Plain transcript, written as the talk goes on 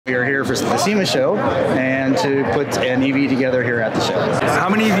We are here for the SEMA Show and to put an EV together here at the show. How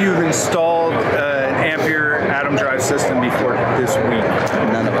many of you have installed an Ampere Atom Drive system before this week?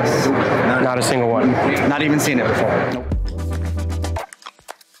 None of us. Not a single one. Not even seen it before. Nope.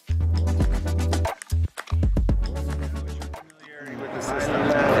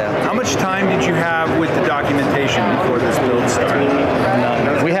 How much time did you have with the documentation before this build started?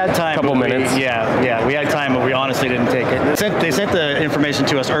 None. We had time. Couple minutes. Yeah, we had time, but we honestly didn't take it. They sent the information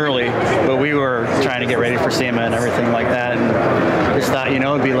to us early, but we were trying to get ready for SEMA and everything like that, and just thought,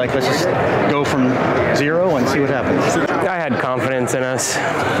 it'd be like, let's just go from zero and see what happens. I had confidence in us.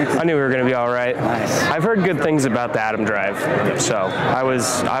 I knew we were going to be all right. Nice. I've heard good things about the Atom Drive, so I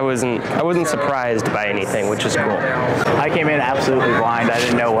wasn't surprised by anything, which is cool. I came in absolutely blind. I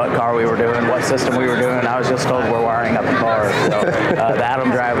didn't know what car we were doing, what system we were doing. I was just told we're wiring up a car. So the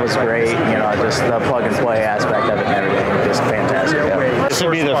Atom Drive was great. Just the plug and play aspect of it and everything, just fantastic. Yeah. This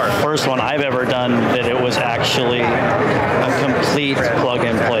would be the first one I've ever done that it was actually a complete plug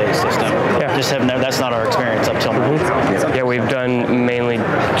and play system. Yeah. That's not our experience up till now. Yeah, we've done mainly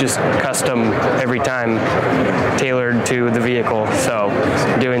just custom every time, tailored to the vehicle. So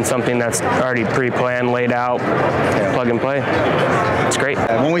doing something that's already pre-planned, laid out, plug and play. It's great.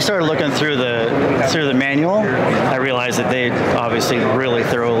 When we started looking through the manual, I realized that they obviously really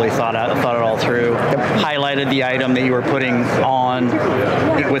thoroughly thought it all through. Highlighted the item that you were putting on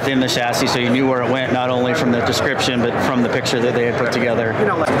within the chassis, so you knew where it went, not only from the description but from the picture that they had put together.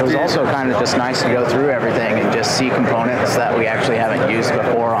 It was also kind of just nice to go through everything and just see components that we actually haven't used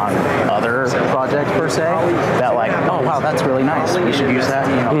before on other projects per se. That like, oh wow, that's really nice. We should use that,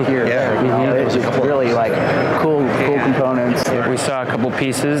 here. Yeah. It was really like cool components. We saw a couple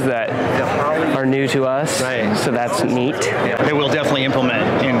pieces that are new to us, right? So that's neat. They will definitely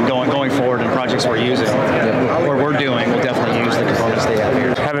implement in going forward in projects we're using. Or we're doing, we'll definitely use the components they have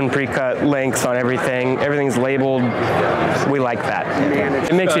here. Having pre-cut lengths on everything's labeled. We like that.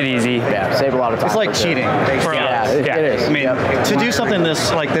 It makes it easy. Yeah, save a lot of time. It's like cheating for us. It is. I mean, to do something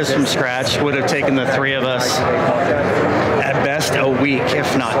like this from scratch would have taken the three of us at best a week,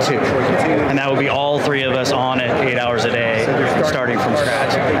 if not two. And that would be all three of us on it 8 hours a day, starting from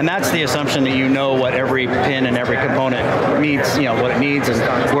scratch. And that's the assumption that you know what every pin and every component needs, what it needs and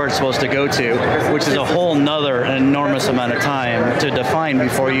where it's supposed to go to, which is a whole nother enormous amount of time to define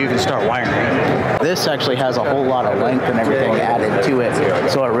before you even start wiring it. This actually has a whole lot of length and everything added to it,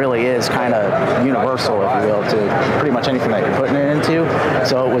 so it really is kind of universal, if you will, to pretty much anything that you're putting it into.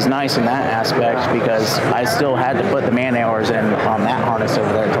 So it was nice in that aspect because I still had to put the man hours in on that harness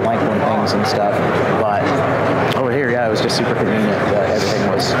over there to lengthen things and stuff, but over here, it was just super convenient that everything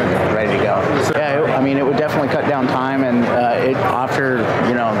was ready to go. Yeah, it would definitely cut down time, and after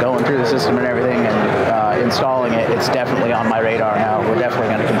going through the system and everything and installing it, it's definitely on my radar now. We're definitely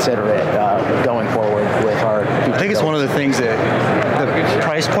going to consider it going forward with our. I think it's one of the things that the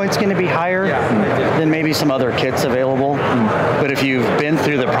price point's going to be higher than maybe some other kits available. But if you've been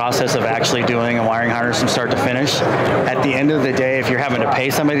through the process of actually doing a wiring harness from start to finish, at the end of the day, if you're having to pay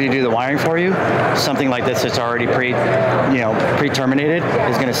somebody to do the wiring for you, something like this that's already pre-terminated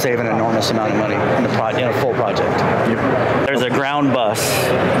is going to save an enormous amount of money in the full project. There's a ground bus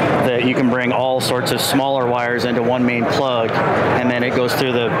that you can bring all sorts of smaller wires into one main plug, and then it goes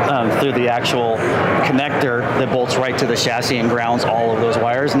through the actual connector that bolts right to the chassis and grounds all of those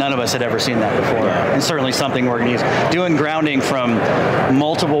wires. None of us had ever seen that before, and certainly something we're going to use. Doing grounding from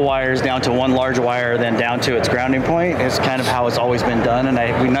multiple wires down to one large wire, then down to its grounding point is kind of how it's always been done,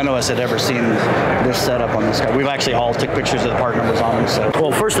 and none of us had ever seen this setup on this car. We've actually all took pictures of the part numbers on them. So,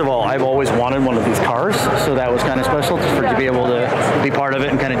 well, first of all, I've always wanted one of these cars, so that was kind of special to be able to be part of it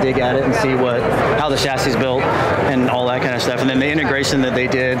and kind of dig at it and see how the chassis is built and all that kind of stuff. And then the integration that they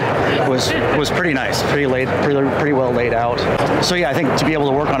did was pretty nice, pretty well laid out. So yeah, I think to be able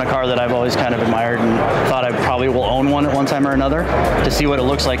to work on a car that I've always kind of admired and thought I probably will own one at one time or another, to see what it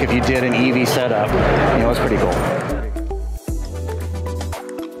looks like if you did an EV setup, it's pretty cool.